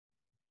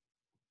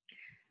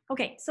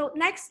Okay, so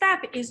next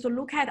step is to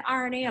look at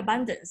RNA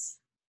abundance.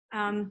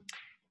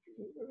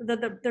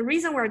 The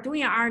reason we're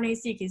doing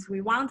RNA-seq is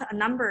we want a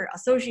number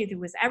associated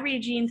with every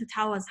gene to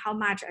tell us how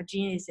much a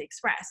gene is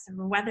expressed,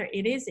 whether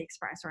it is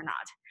expressed or not.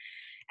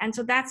 And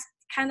so that's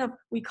kind of,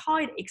 we call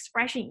it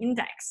expression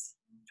index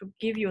to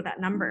give you that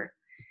number.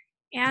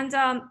 And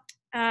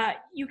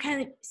you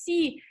can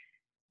see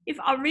if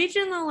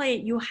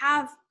originally you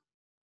have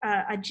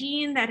a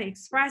gene that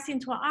expressed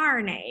into an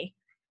RNA,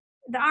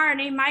 the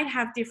RNA might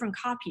have different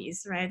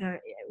copies, right?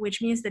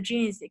 Which means the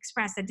gene is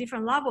expressed at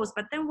different levels.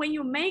 But then when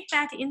you make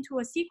that into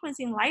a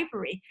sequencing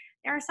library,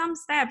 there are some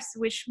steps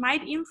which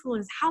might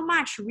influence how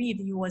much read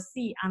you will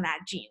see on that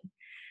gene.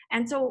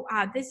 And so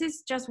this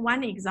is just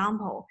one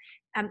example.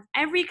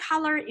 Every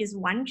color is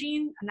one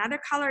gene, another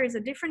color is a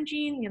different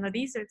gene. You know,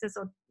 these are just,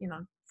 you know,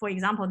 for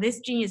example,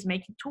 this gene is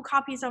making 2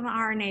 copies of an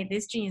RNA,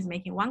 this gene is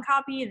making 1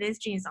 copy, this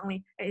gene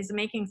is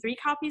making 3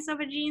 copies of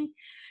a gene,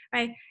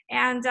 right?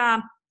 And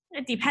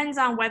it depends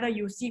on whether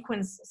you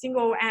sequence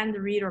single-end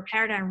read or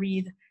paired-end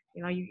read,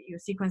 you know, you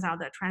sequence out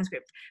the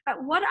transcript.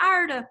 But what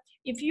are the,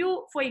 if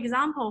you, for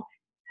example,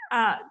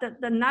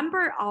 the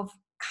number of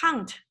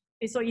count,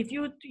 so if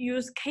you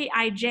use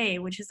Kij,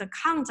 which is a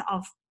count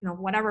of, you know,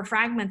 whatever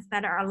fragments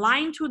that are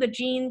aligned to the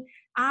gene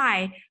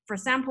I for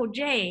sample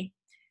J,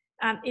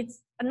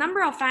 it's a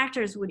number of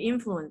factors would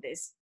influence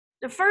this.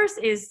 The first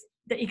is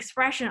the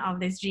expression of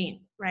this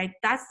gene, right?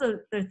 That's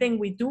the thing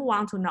we do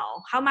want to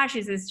know. How much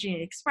is this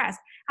gene expressed?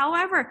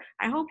 However,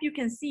 I hope you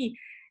can see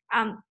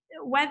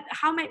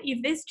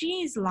if this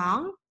gene is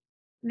long,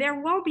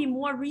 there will be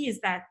more reads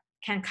that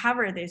can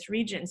cover this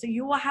region. So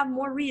you will have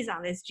more reads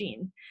on this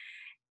gene.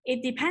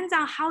 It depends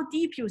on how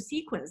deep you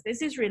sequence.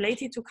 This is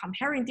related to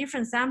comparing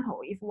different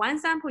samples. If one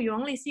sample you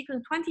only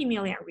sequence 20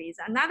 million reads,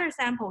 another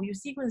sample you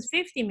sequence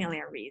 50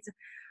 million reads,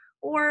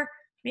 or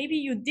maybe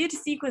you did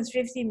sequence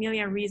 50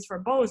 million reads for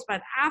both,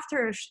 but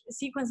after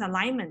sequence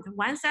alignment,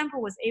 one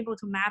sample was able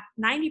to map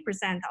 90%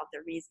 of the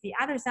reads. The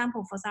other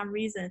sample, for some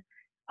reason,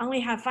 only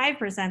have 5%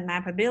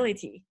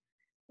 mappability.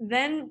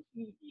 Then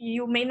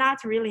you may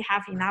not really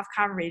have enough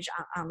coverage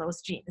on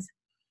those genes.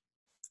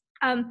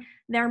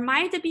 There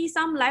might be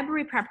some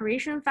library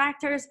preparation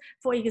factors.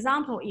 For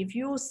example, if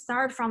you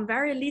start from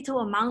very little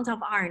amount of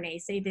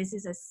RNA, say this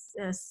is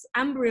a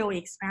embryo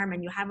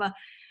experiment, you have a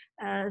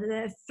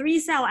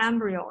 3-cell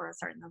embryo, or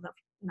sorry,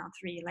 not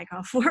 3, like a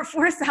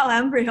 4-cell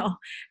embryo,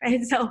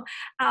 right? So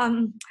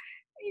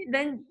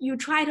then you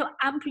try to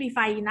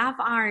amplify enough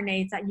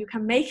RNA that you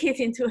can make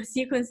it into a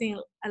sequencing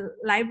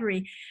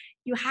library.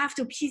 You have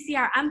to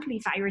PCR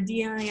amplify your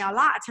DNA a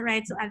lot,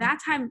 right? So at that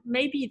time,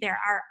 maybe there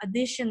are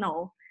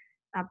additional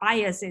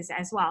biases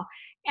as well.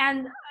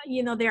 And,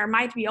 you know, there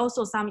might be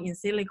also some in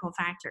silico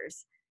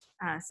factors,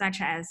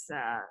 such as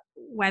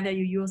whether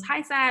you use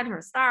HiSET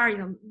or STAR, you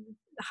know,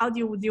 how do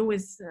you deal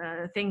with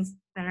things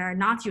that are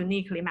not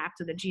uniquely mapped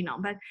to the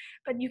genome?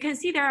 But you can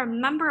see there are a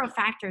number of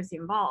factors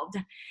involved.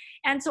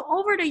 And so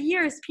over the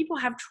years, people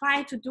have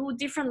tried to do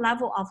different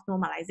level of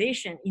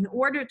normalization in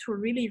order to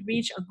really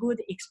reach a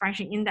good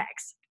expression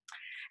index.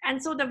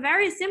 And so the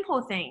very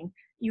simple thing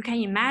you can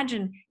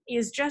imagine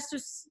is just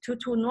to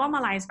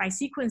normalize by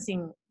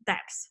sequencing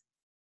depths.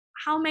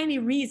 How many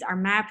reads are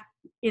mapped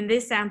in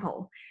this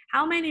sample?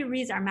 How many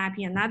reads are mapped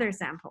in another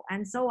sample?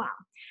 And so on.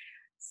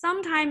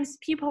 Sometimes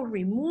people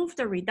remove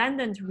the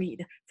redundant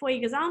read. For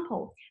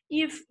example,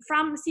 if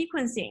from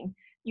sequencing,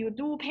 you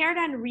do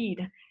paired-end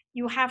read,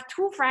 you have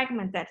 2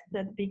 fragments that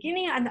the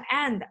beginning and the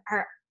end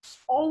are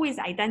always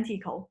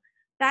identical.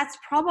 That's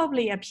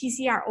probably a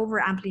PCR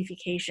over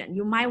amplification.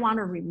 You might want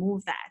to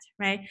remove that,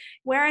 right?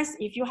 Whereas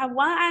if you have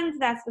one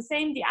end that's the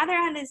same, the other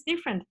end is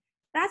different,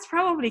 that's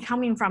probably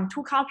coming from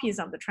 2 copies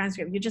of the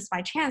transcript. You just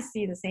by chance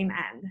see the same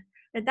end,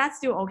 but that's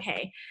still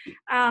okay.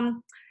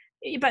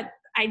 But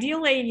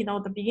ideally, you know,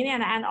 the beginning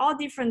and the end all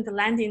different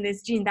land in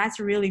this gene, that's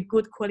really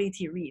good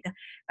quality read.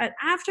 But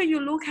after you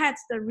look at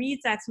the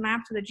reads that's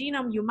mapped to the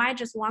genome, you might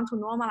just want to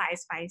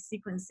normalize by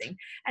sequencing.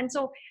 And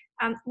so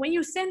when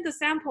you send the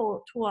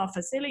sample to a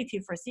facility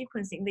for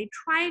sequencing, they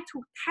try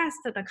to test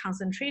the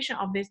concentration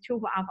of this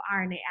tube of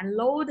RNA and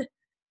load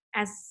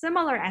as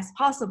similar as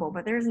possible,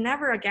 but there's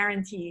never a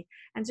guarantee.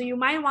 And so you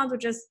might want to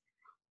just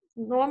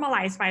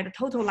normalize by the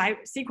total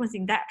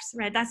sequencing depths,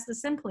 right? That's the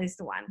simplest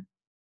one.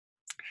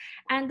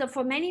 And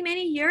for many,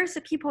 many years,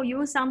 people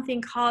use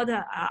something called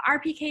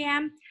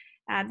RPKM.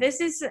 This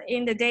is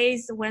in the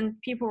days when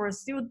people were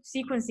still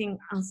sequencing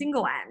on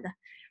single end.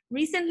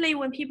 Recently,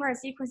 when people are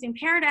sequencing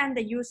paired end,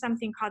 they use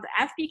something called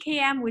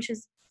FPKM, which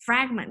is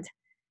fragment.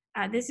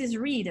 This is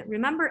read.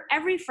 Remember,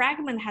 every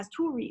fragment has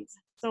 2 reads.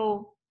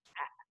 So,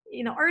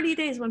 you know, early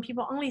days when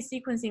people only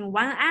sequencing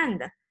one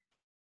end,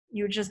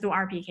 you just do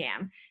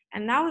RPKM.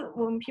 And now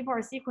when people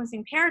are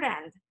sequencing paired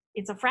end,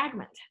 it's a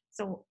fragment.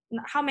 So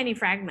how many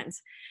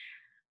fragments?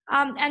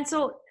 And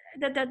so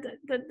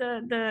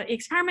the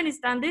experiment is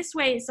done this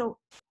way. So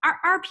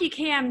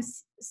RPKM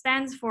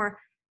stands for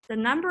the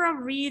number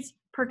of reads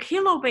per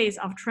kilobase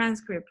of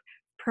transcript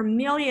per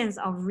millions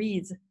of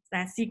reads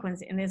that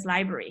sequence in this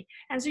library.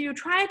 And so you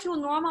try to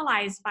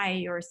normalize by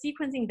your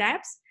sequencing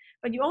depths,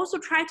 but you also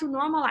try to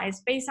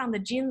normalize based on the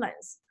gene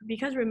length,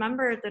 because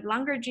remember the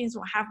longer genes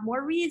will have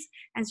more reads,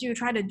 and so you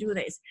try to do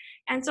this.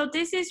 And so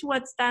this is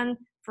what's done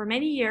for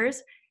many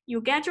years.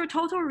 You get your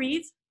total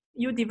reads,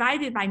 you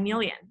divide it by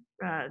million,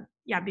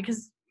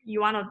 because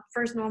you want to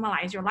first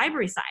normalize your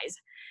library size,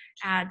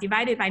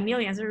 divided by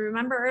millions. So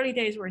remember early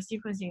days we're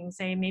sequencing,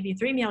 say maybe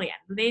 3 million.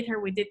 Later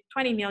we did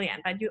 20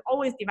 million, but you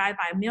always divide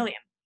by a million.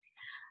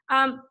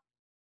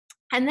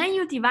 And then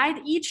you divide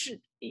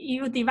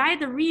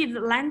the read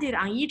landed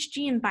on each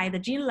gene by the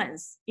gene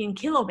length in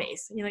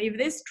kilobase. You know, if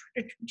this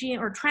gene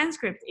or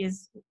transcript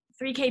is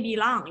 3 kb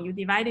long, you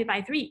divide it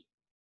by 3.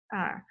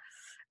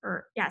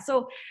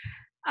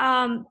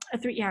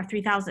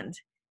 3,000.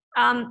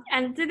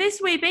 And this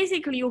way,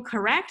 basically, you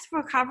correct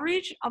for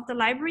coverage of the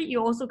library.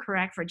 You also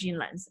correct for gene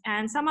length.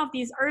 And some of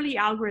these early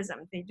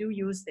algorithms, they do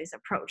use this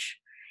approach.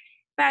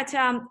 But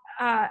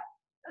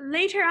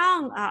later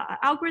on,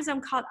 algorithm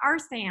called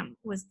RSAM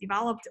was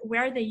developed,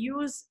 where they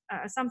use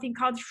something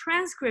called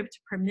transcript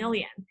per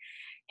million.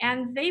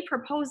 And they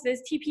proposed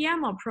this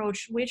TPM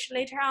approach, which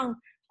later on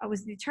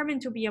was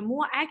determined to be a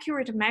more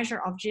accurate measure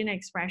of gene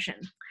expression.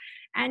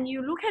 And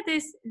you look at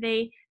this,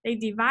 they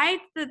divide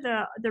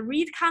the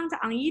read count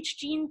on each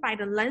gene by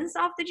the length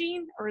of the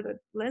gene or the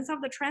length of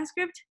the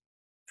transcript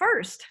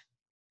first.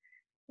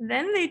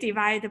 Then they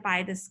divide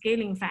by the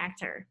scaling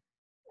factor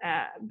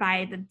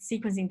by the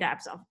sequencing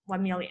depth of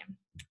 1 million.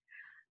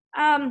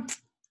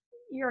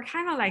 You're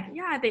kind of like,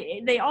 yeah,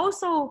 they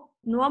also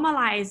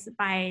normalize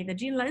by the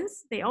gene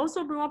length. They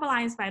also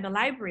normalize by the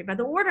library, but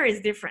the order is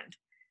different.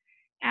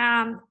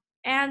 And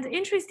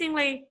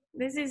interestingly,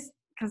 this is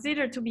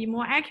considered to be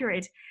more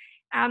accurate.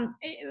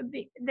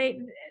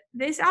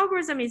 This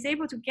algorithm is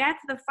able to get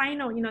the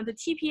final, the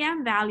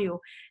TPM value,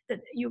 that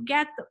you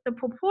get the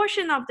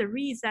proportion of the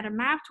reads that are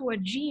mapped to a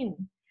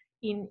gene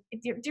in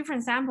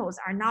different samples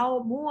are now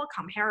more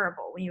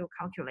comparable when you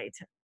calculate,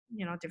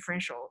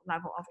 differential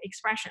level of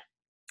expression.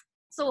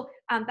 So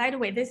by the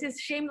way, this is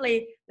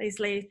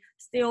shamelessly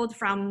stealed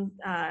from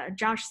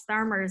Josh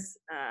Starmer's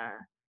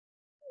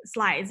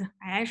slides.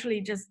 I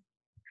actually just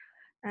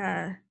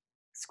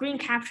screen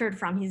captured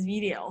from his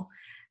video.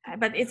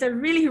 But it's a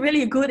really,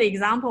 really good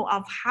example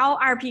of how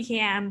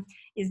RPKM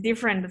is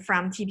different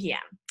from TPM.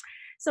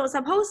 So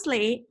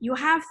supposedly you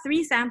have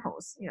 3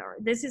 samples.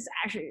 This is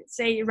actually,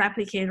 say,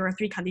 replicated or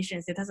 3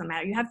 conditions, it doesn't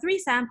matter. You have 3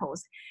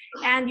 samples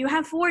and you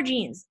have 4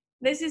 genes.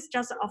 This is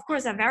just, of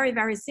course, a very,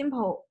 very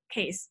simple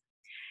case.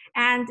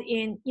 And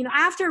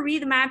after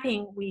read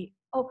mapping,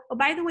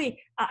 by the way,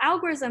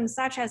 algorithms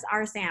such as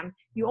RSAM,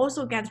 you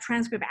also get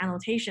transcript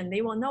annotation.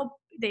 They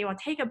will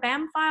take a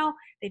BAM file,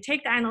 they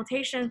take the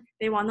annotation,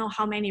 they will know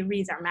how many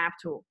reads are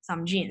mapped to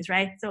some genes,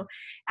 right? So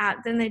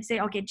then they say,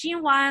 okay,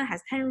 gene 1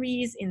 has 10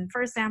 reads in the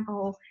first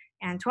sample,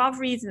 and 12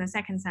 reads in the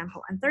second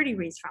sample, and 30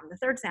 reads from the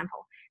third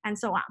sample, and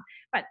so on.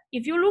 But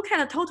if you look at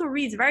the total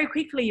reads, very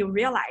quickly you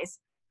realize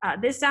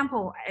this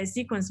sample is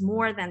sequenced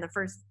more than the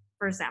first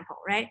sample,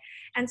 right?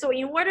 And so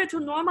in order to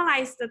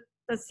normalize the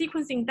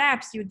sequencing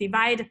depths,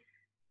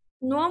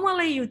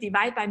 normally you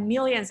divide by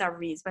millions of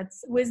reads, but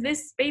with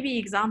this baby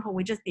example,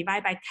 we just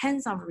divide by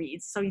tens of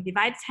reads. So you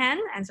divide 10,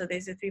 and so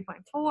this is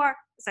 3.4,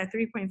 so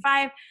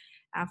 3.5,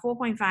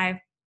 4.5,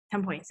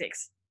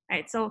 10.6,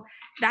 right? So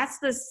that's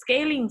the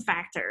scaling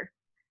factor.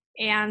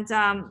 And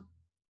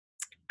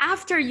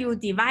after you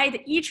divide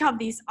each of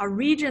these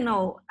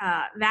original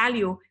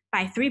value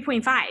by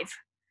 3.5,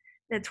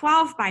 the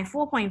 12 by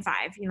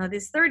 4.5,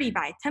 this 30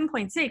 by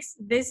 10.6,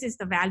 this is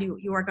the value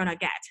you are gonna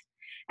get.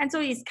 And so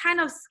it's kind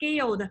of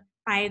scaled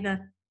by the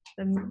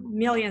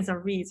millions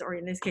of reads, or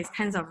in this case,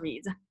 tens of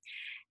reads.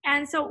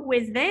 And so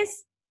with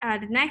this,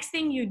 the next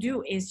thing you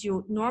do is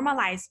you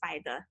normalize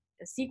by the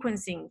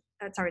sequencing,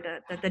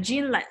 the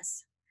gene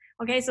length.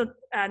 Okay, so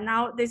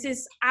now this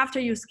is after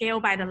you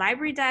scale by the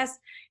library depth,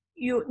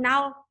 you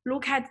now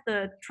look at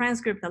the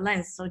transcript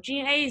length. So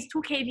gene A is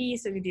 2 kb,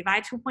 so you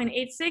divide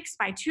 2.86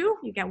 by 2,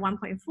 you get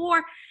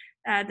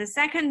 1.4. The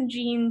second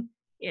gene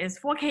is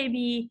 4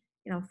 kb,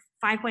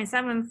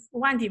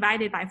 5.71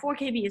 divided by 4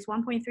 kb is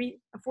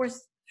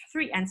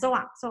 1.343, and so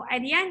on. So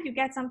at the end, you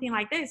get something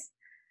like this,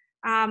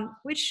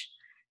 which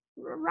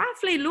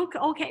roughly look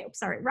okay.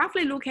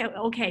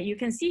 Okay. You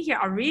can see here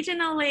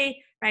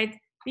originally, right?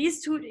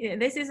 These two,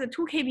 this is a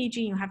 2 kb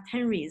gene, you have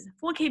 10 reads.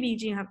 4 kb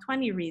gene, you have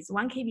 20 reads.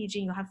 1 kb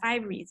gene, you have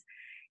 5 reads.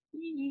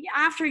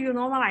 After you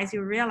normalize,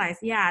 you realize,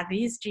 yeah,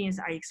 these genes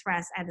are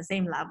expressed at the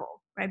same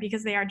level, right?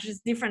 Because they are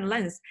just different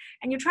lengths.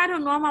 And you try to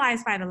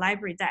normalize by the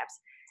library depth.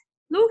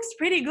 Looks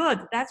pretty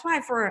good. That's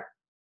why for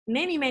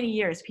many, many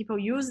years, people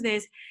use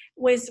this.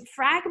 With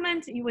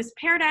fragment, with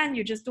paired end,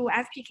 you just do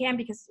FPKM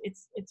because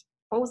it's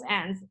both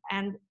ends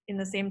and in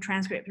the same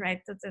transcript,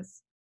 right?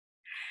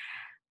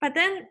 But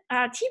then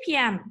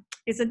TPM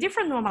is a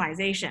different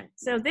normalization.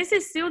 So this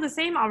is still the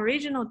same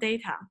original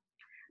data.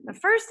 The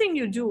first thing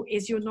you do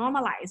is you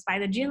normalize by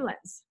the gene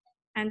length.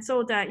 And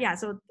so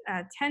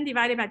 10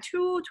 divided by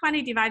 2,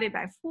 20 divided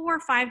by 4,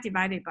 5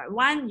 divided by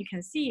 1, you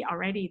can see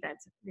already that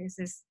this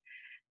is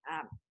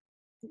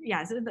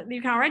yeah, so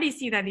you can already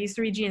see that these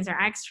 3 genes are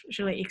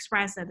actually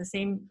expressed at the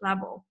same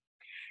level.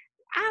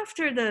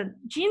 After the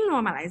gene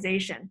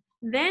normalization,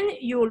 then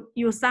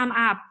you sum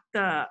up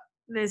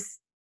this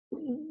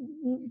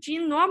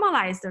gene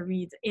normalized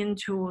reads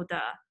into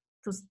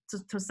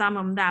to sum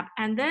them up,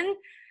 and then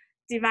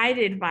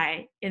divided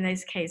by, in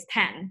this case,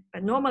 10.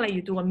 But normally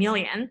you do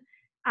 1,000,000.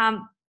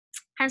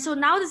 And so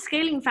now the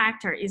scaling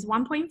factor is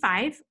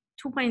 1.5,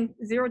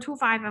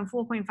 2.025, and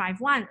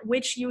 4.51,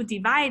 which you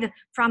divide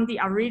from the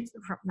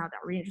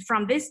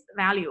from this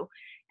value.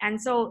 And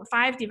so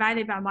 5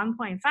 divided by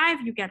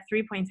 1.5, you get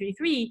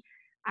 3.33.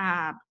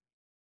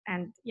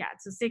 And yeah,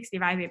 so 6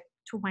 divided by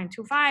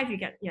 2.25,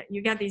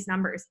 you get these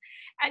numbers.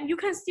 And you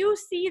can still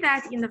see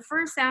that in the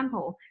first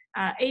sample,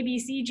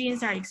 ABC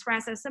genes are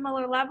expressed at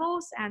similar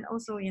levels, and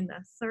also in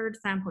the third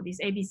sample, these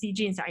ABC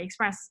genes are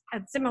expressed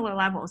at similar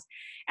levels.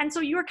 And so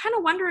you're kind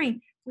of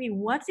wondering, wait,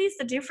 what is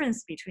the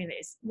difference between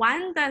this?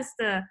 One does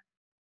the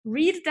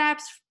read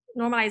depth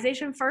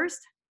normalization first,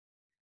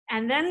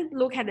 and then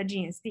look at the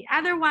genes. The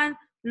other one,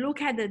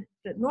 look at the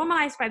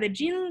normalized by the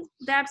gene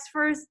depths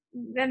first,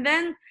 and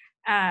then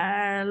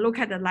look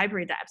at the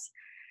library depths.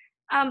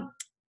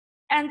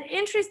 And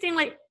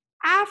interestingly,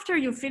 after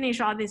you finish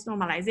all this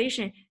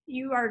normalization,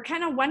 you are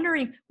kind of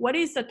wondering what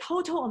is the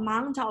total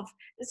amount of,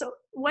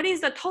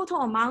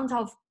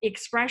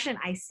 expression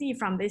I see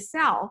from this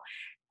cell.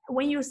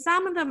 When you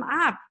sum them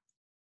up,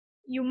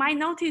 you might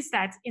notice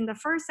that in the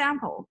first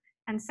sample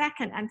and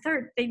second and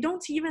third, they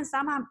don't even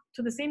sum up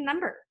to the same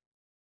number.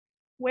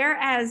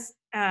 Whereas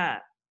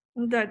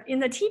in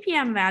the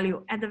TPM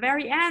value at the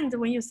very end,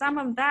 when you sum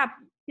them up,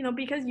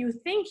 because you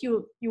think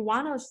you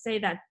want to say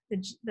that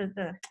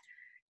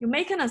you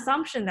make an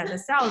assumption that the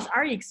cells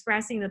are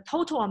expressing the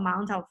total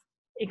amount of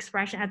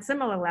expression at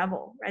similar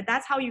level, right?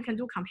 That's how you can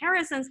do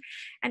comparisons.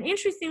 And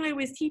interestingly,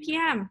 with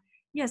TPM,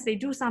 yes, they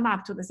do sum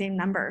up to the same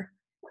number.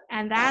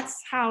 And that's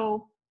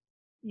how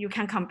you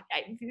can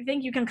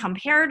you can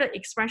compare the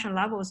expression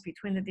levels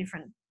between the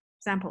different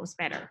samples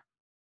better.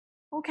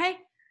 Okay,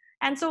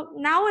 and so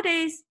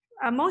nowadays,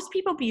 most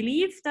people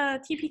believe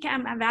the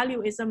TPM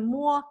value is a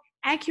more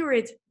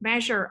accurate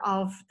measure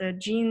of the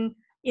gene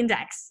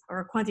index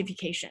or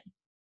quantification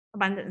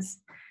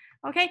abundance.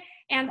 Okay,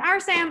 and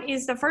RSAM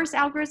is the first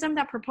algorithm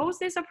that proposed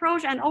this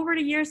approach, and over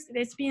the years,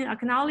 it's been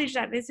acknowledged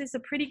that this is a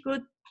pretty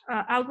good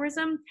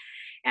algorithm.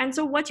 And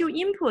so what you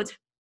input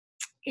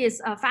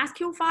is a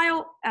FASTQ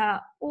file,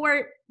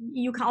 or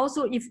you can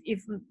also, if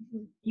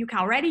you can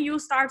already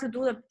use STAR to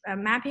do the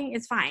mapping,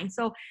 it's fine.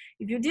 So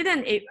if you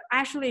didn't,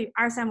 actually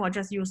RSAM will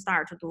just use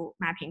STAR to do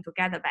mapping to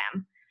get the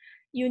BAM.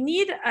 You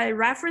need a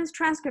reference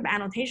transcript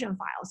annotation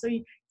file.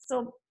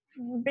 So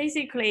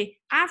basically,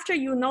 after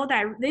you know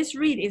that this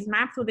read is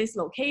mapped to this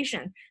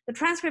location, the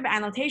transcript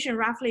annotation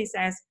roughly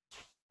says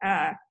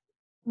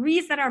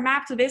reads that are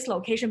mapped to this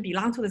location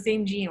belong to the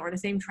same gene or the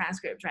same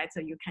transcript, right? So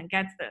you can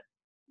get the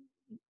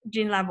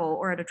gene level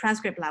or the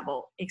transcript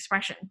level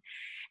expression.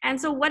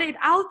 And so what it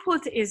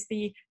outputs is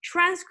the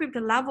transcript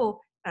level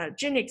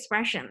gene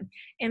expression.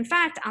 In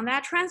fact, on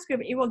that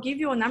transcript, it will give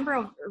you a number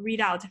of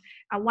readouts.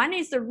 One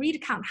is the read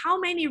count. How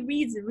many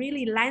reads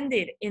really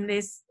landed in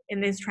this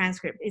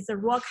transcript? It's a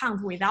raw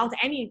count without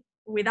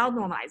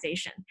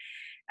normalization.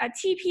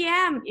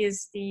 TPM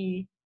is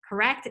the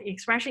correct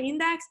expression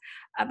index,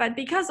 but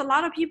because a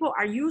lot of people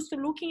are used to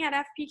looking at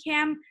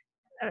FPKM,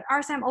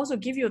 RSAM also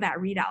give you that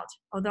readout.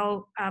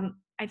 Although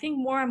I think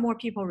more and more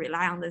people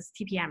rely on this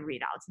TPM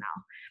readouts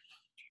now.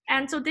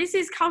 And so this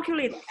is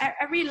calculated.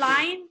 Every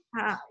line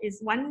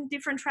is one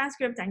different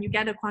transcript, and you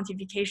get a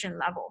quantification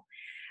level.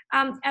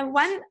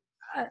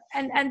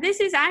 And this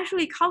is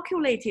actually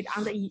calculated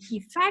on the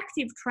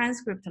effective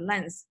transcript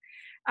length,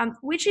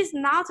 which is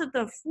not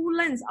the full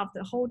length of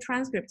the whole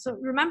transcript. So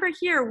remember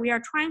here, we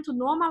are trying to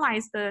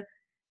normalize the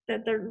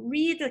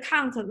read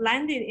count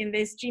landed in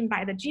this gene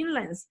by the gene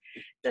length.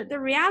 The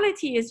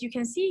reality is, you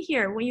can see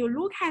here, when you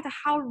look at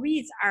how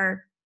reads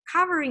are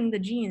covering the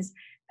genes,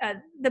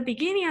 the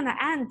beginning and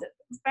the end,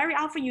 very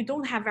often you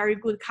don't have very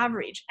good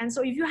coverage. And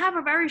so if you have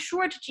a very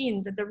short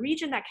gene, the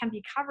region that can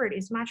be covered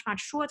is much,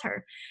 much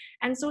shorter.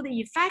 And so the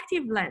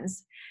effective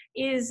length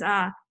is,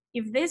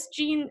 if this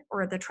gene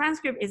or the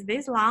transcript is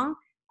this long,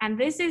 and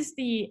this is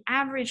the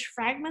average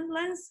fragment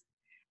length,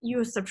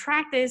 you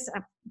subtract this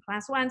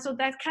 +1. So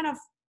that kind of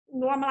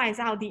normalize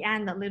out the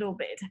end a little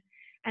bit.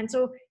 And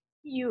so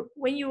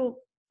when you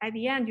at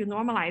the end, you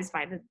normalize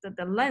by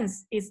the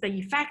length is the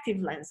effective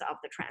length of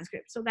the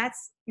transcript. So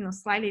that's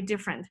slightly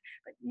different.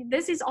 But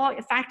this is all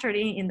factored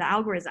in the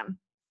algorithm.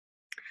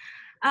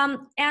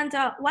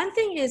 One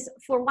thing is,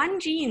 for one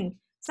gene,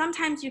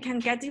 sometimes you can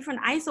get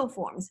different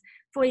isoforms.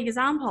 For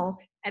example,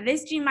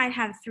 this gene might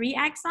have 3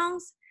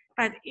 exons,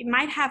 but it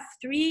might have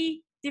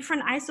 3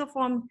 different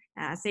isoforms.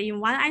 Say in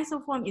one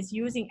isoform is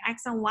using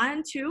exon 1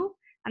 and 2.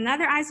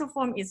 Another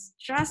isoform is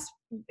just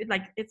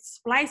like it's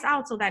spliced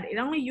out so that it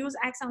only uses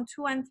exon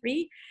 2 and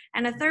 3.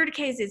 And the third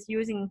case is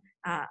using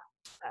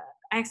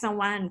exon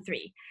 1 and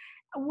 3.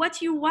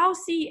 What you will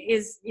see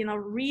is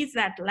reads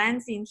that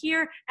lands in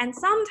here, and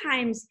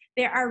sometimes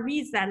there are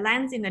reads that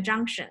lands in the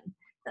junction.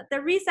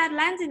 the reads that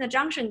lands in the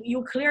junction,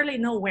 you clearly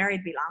know where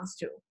it belongs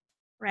to,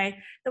 right?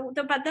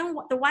 But then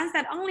the ones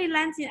that only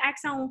lands in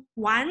exon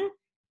 1,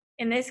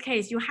 in this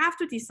case, you have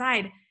to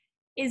decide,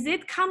 is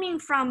it coming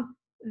from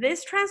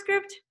this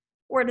transcript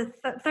or the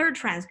third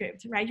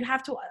transcript, right? You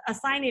have to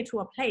assign it to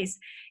a place.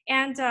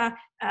 And the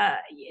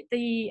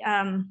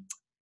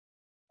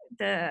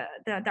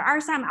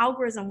RSAM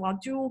algorithm will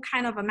do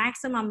kind of a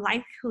maximum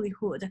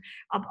likelihood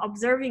of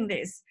observing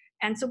this.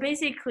 And so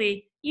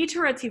basically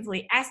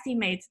iteratively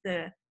estimate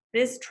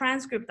this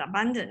transcript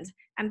abundance,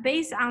 and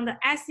based on the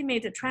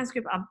estimated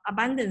transcript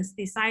abundance,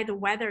 decide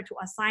whether to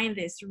assign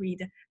this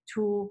read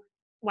to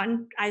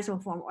one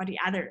isoform or the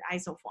other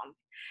isoform.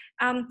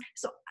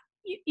 So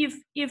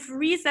if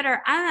reads that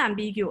are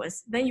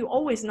unambiguous, then you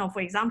always know,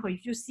 for example,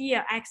 if you see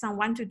an exon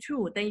 1 to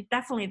 2, then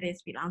definitely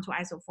this belongs to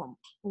isoform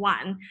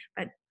 1.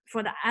 But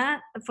for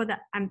the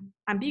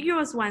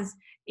ambiguous ones,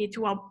 it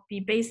will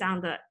be based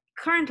on the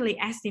currently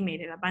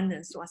estimated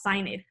abundance to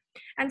assign it.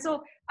 And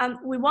so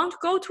we won't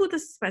go to the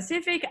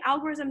specific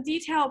algorithm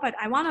detail, but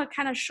I want to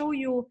kind of show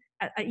you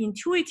an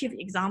intuitive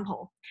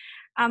example.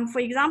 For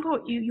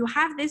example, you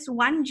have this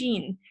one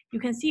gene. You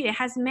can see it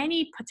has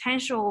many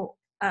potential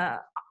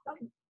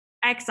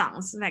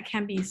exons that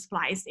can be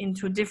spliced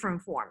into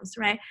different forms,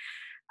 right?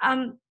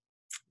 And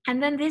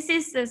then this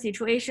is the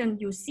situation.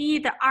 You see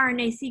the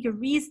RNA-seq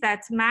reads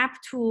that map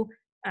to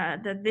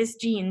this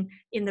gene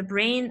in the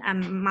brain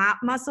and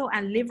muscle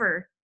and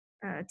liver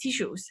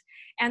tissues.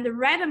 And the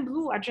red and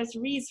blue are just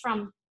reads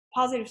from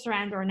positive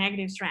strand or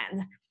negative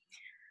strand.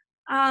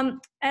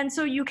 And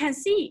so you can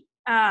see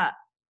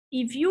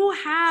if you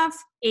have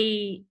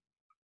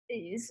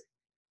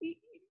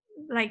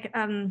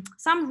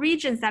some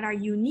regions that are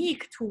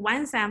unique to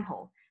one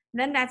sample,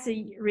 then that's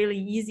really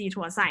easy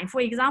to assign. For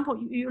example,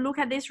 you look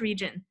at this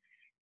region,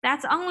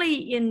 that's only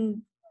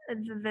in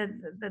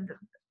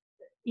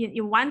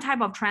in one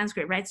type of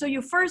transcript, right? So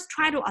you first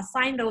try to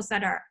assign those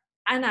that are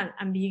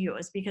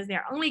unambiguous because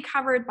they're only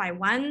covered by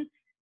one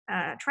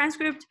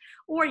transcript.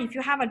 Or if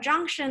you have a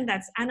junction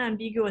that's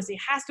unambiguous, it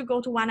has to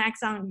go to one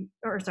exon,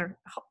 or sorry,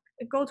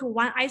 go to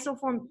one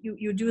isoform,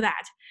 you do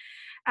that.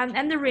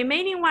 And the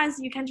remaining ones,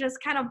 you can just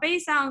kind of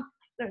based on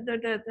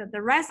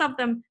the rest of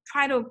them,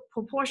 try to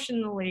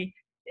proportionally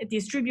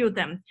distribute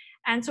them.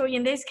 And so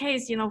in this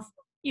case, you know,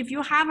 if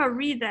you have a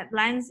read that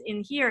lands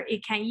in here,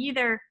 it can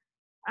either,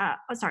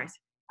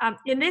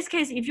 in this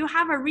case, if you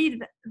have a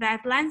read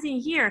that lands in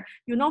here,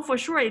 you know for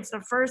sure it's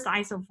the first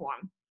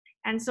isoform.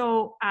 And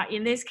so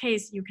in this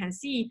case, you can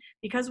see,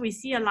 because we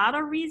see a lot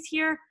of reads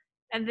here,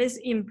 and this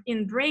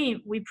in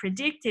brain, we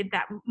predicted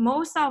that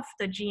most of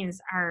the genes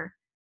are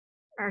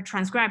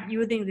transcribed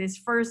using this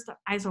first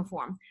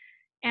isoform.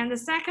 And the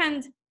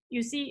second,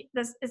 you see,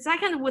 the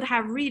second would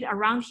have read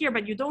around here,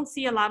 but you don't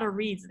see a lot of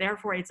reads,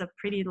 therefore it's a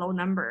pretty low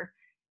number.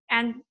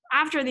 And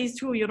after these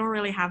two, you don't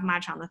really have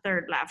much on the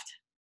third left,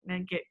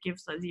 then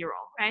gives a 0,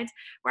 right?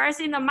 Whereas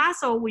in the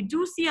muscle, we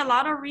do see a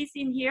lot of reads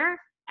in here,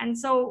 and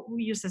so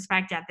you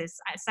suspect that this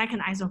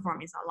second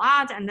isoform is a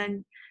lot, and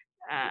then,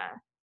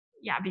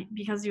 yeah,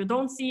 because you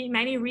don't see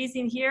many reads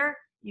in here,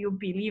 you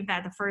believe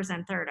that the first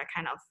and third are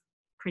kind of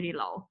pretty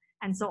low,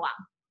 and so on.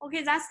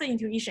 Okay, that's the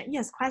intuition.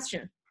 Yes,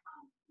 question?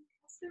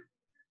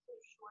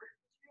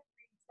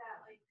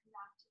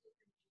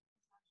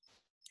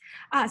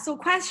 So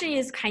question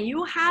is, can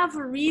you have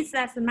reads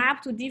that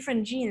map to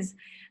different genes?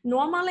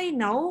 Normally,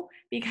 no,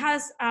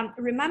 because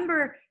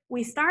remember,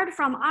 we start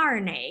from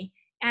RNA,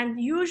 and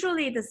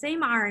usually the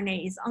same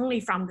RNA is only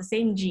from the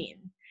same gene.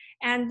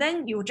 And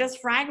then you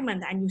just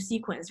fragment and you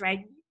sequence,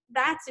 right?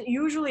 That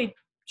usually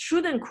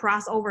shouldn't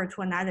cross over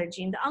to another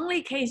gene. The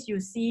only case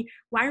you see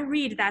one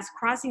read that's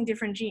crossing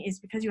different genes is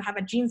because you have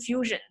a gene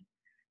fusion.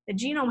 The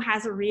genome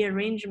has a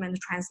rearrangement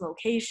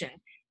translocation.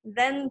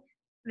 Then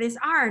this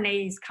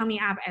RNA is coming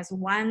up as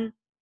one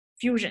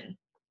fusion.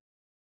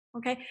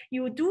 Okay,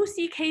 you do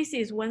see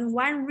cases when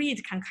one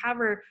read can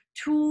cover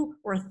 2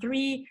 or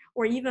 3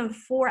 or even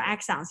 4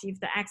 exons if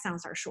the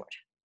exons are short.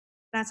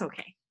 That's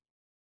okay,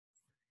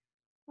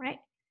 right?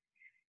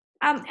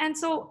 And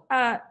so,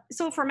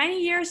 so for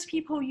many years,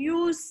 people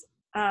use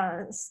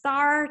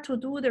STAR to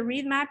do the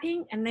read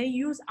mapping, and they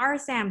use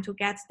RSAM to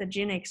get the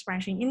gene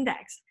expression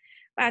index.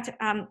 But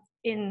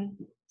in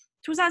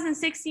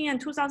 2016 and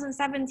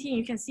 2017,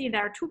 you can see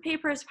there are 2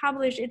 papers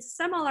published. It's a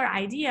similar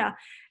idea.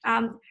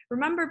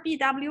 Remember,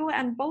 BW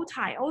and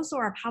Bowtie also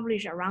are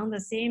published around the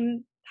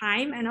same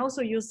time and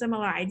also use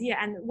similar idea.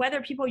 And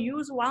whether people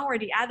use one or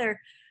the other,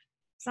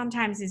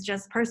 sometimes it's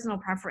just personal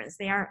preference.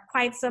 They are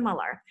quite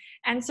similar.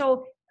 And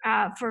so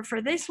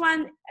for this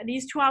one,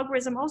 these 2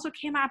 algorithms also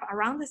came up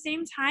around the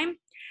same time.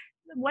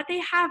 What they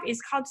have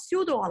is called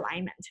pseudo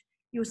alignment.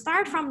 You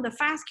start from the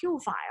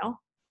FASTQ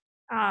file,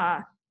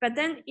 but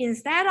then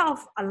instead of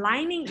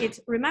aligning it,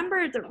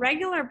 remember the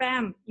regular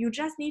BAM, you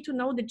just need to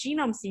know the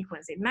genome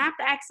sequence. It mapped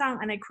the exon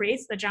and it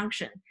creates the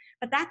junction,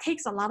 but that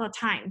takes a lot of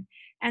time.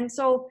 And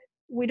so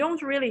we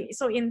don't really,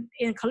 so in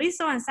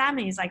Callisto and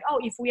Salmon, it's like, oh,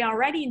 if we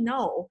already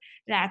know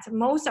that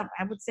most of,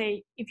 I would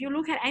say, if you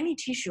look at any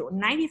tissue,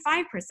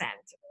 95%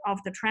 of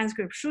the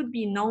transcript should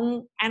be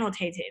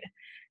non-annotated.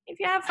 If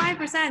you have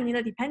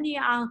 5%, depending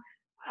on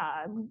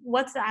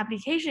what the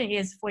application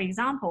is, for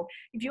example,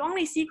 if you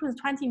only sequence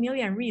 20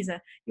 million reads,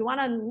 you want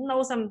to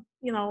know some,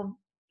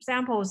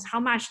 samples, how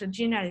much the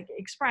gene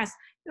expressed,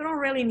 you don't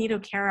really need to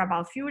care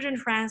about fusion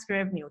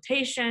transcript,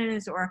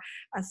 mutations, or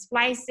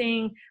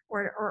splicing,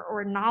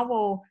 or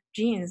novel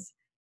genes.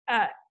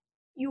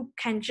 You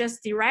can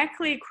just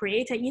directly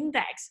create an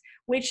index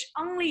which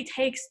only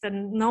takes the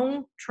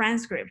known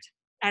transcript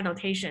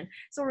annotation.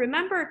 So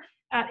remember,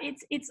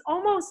 it's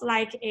almost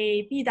like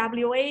a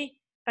BWA,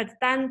 but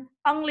then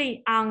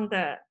only on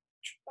the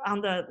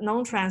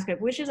known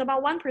transcript, which is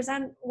about 1%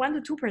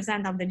 to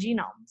 2% of the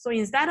genome. So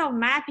instead of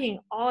mapping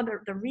all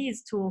the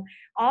reads to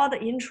all the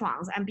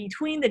introns and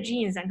between the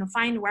genes and to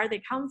find where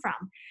they come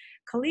from,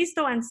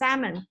 Callisto and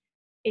Salmon,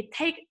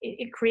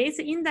 it creates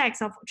an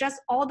index of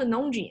just all the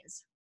known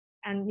genes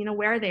and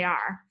where they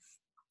are.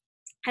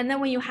 And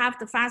then when you have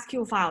the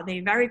FASTQ file, they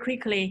very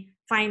quickly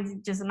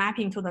find just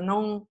mapping to the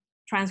known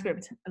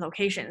transcript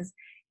locations.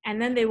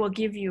 And then they will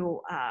give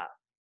you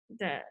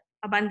the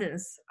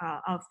abundance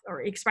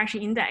or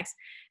expression index.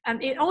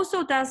 It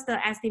also does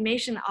the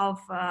estimation of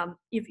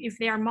if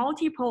there are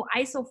multiple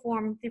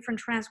isoform different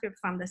transcripts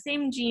from the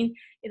same gene,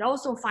 it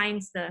also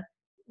finds the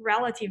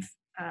relative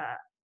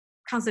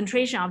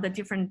concentration of the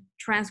different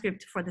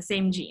transcripts for the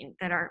same gene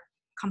that are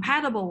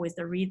compatible with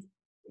the read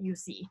you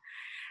see.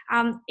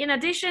 In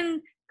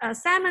addition,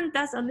 Salmon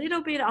does a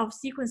little bit of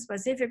sequence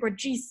specific or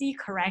GC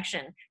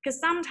correction, because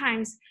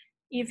sometimes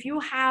if you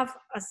have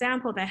a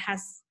sample that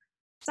has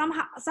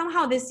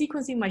somehow this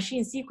sequencing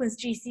machine sequence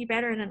GC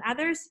better than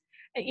others,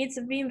 it's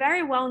been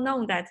very well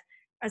known that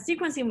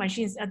sequencing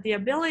machines, the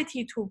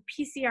ability to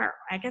PCR,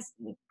 I guess,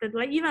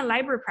 even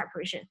library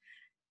preparation,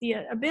 the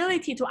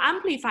ability to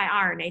amplify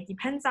RNA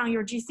depends on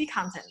your GC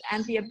content,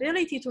 and the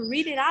ability to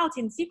read it out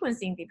in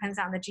sequencing depends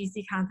on the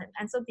GC content.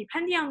 And so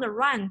depending on the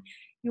run,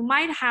 you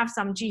might have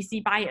some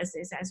GC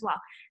biases as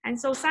well. And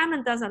so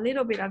Salmon does a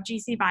little bit of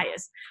GC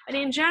bias. But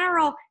in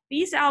general,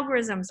 these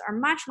algorithms are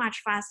much,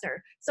 much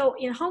faster. So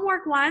in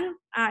homework 1,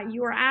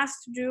 you are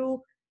asked to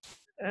do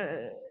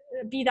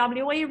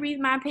BWA read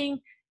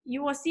mapping.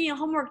 You will see in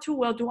homework 2,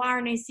 we'll do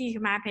RNA-seq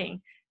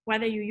mapping.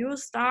 Whether you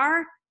use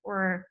STAR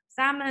or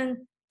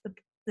Salmon,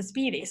 the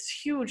speed is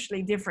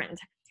hugely different.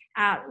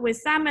 With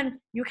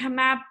Salmon, you can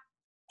map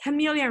 10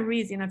 million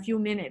reads in a few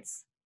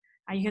minutes.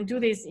 You can do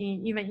this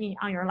even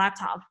on your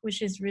laptop,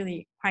 which is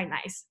really quite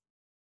nice.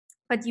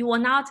 But you will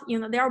not,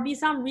 there will be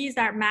some reads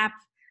that map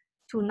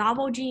to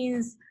novel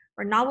genes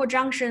or novel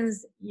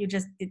junctions. You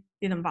just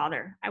didn't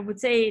bother. I would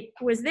say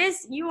with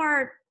this, you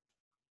are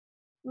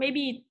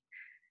maybe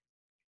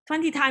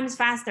 20 times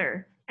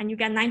faster and you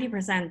get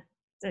 90%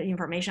 the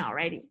information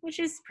already, which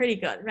is pretty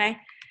good, right?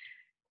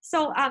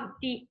 So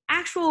the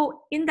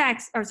actual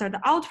index, or sorry,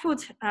 the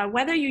output,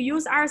 whether you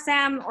use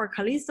RSAM or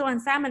Callisto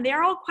and Salmon,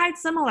 they're all quite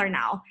similar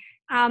now.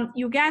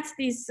 You get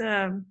these,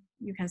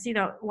 you can see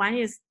the one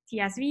is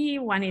TSV,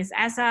 one is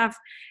SF,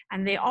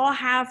 and they all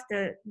have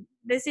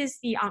this is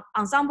the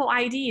ensemble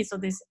ID. So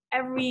this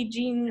every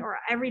gene or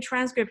every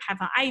transcript have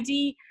an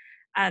ID.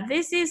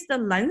 This is the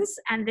length,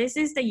 and this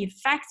is the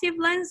effective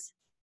length,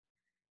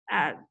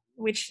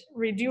 which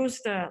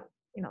reduce the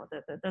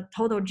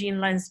total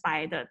gene length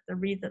by the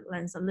read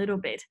length a little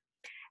bit.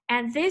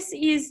 And this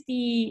is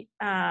the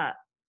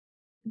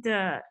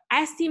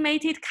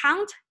estimated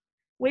count,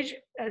 which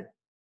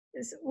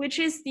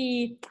is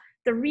the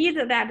read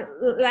that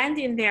land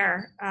in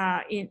there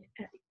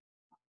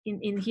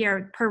in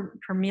here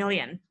per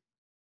million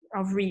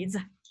of reads.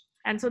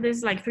 And so this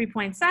is like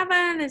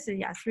 3.7, this is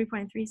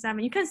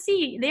 3.37. You can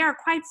see they are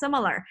quite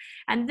similar.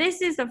 And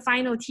this is the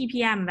final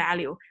TPM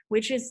value,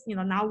 which is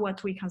now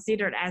what we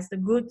considered as the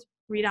good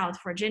readout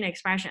for gene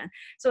expression.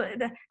 So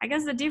I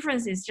guess the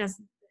difference is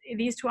just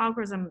these two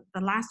algorithms,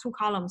 the last two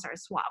columns are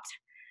swapped.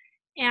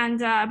 And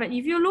but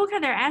if you look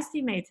at their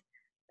estimate,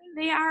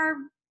 they are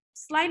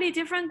slightly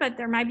different, but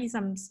there might be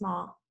some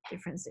small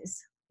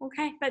differences.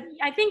 Okay, but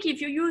I think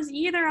if you use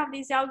either of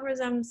these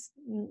algorithms,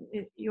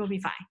 you'll be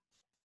fine.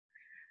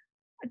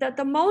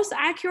 The most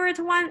accurate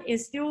one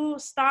is still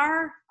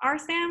STAR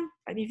RSAM,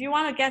 but if you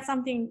want to get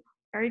something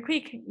very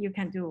quick, you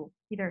can do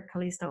either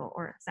Callisto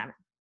or Salmon.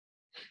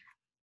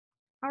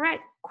 All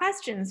right,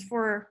 questions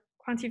for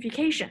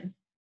quantification?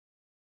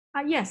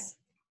 Yes.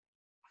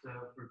 So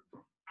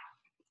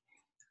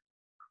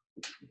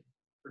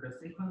for the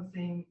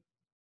sequencing,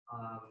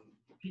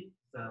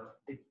 so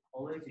it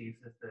always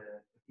uses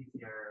the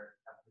PCR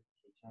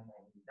application,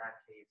 and in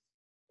that case,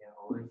 you can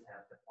always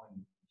have the point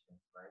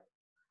mutations, right?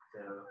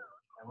 So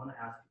I want to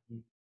ask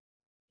if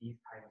these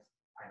kind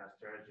of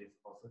strategies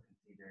also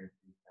consider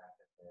the fact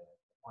that the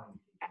point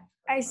mutations.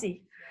 I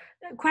see.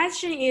 The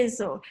question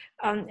is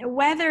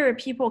whether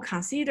people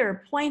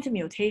consider point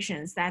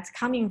mutations that's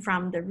coming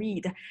from the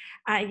read.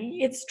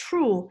 It's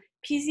true.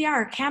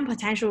 PCR can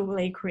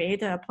potentially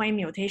create point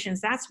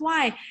mutations. That's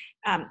why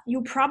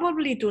you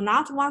probably do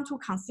not want to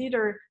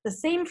consider the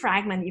same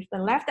fragment if the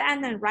left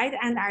end and right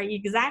end are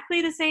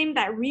exactly the same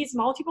that reads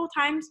multiple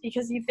times,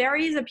 because if there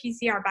is a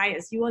PCR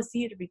bias, you will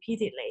see it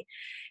repeatedly.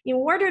 In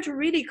order to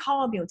really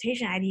call a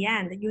mutation at the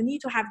end, you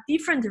need to have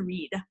different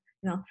read.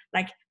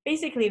 Like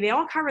basically they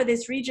all cover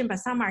this region, but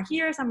some are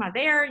here, some are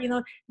there.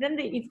 Then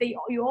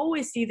you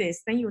always see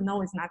this, then you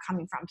know it's not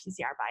coming from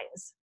PCR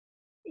bias.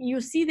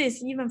 You see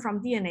this even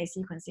from DNA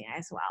sequencing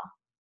as well.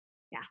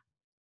 Yeah.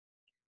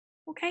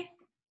 Okay.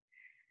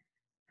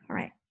 All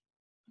right.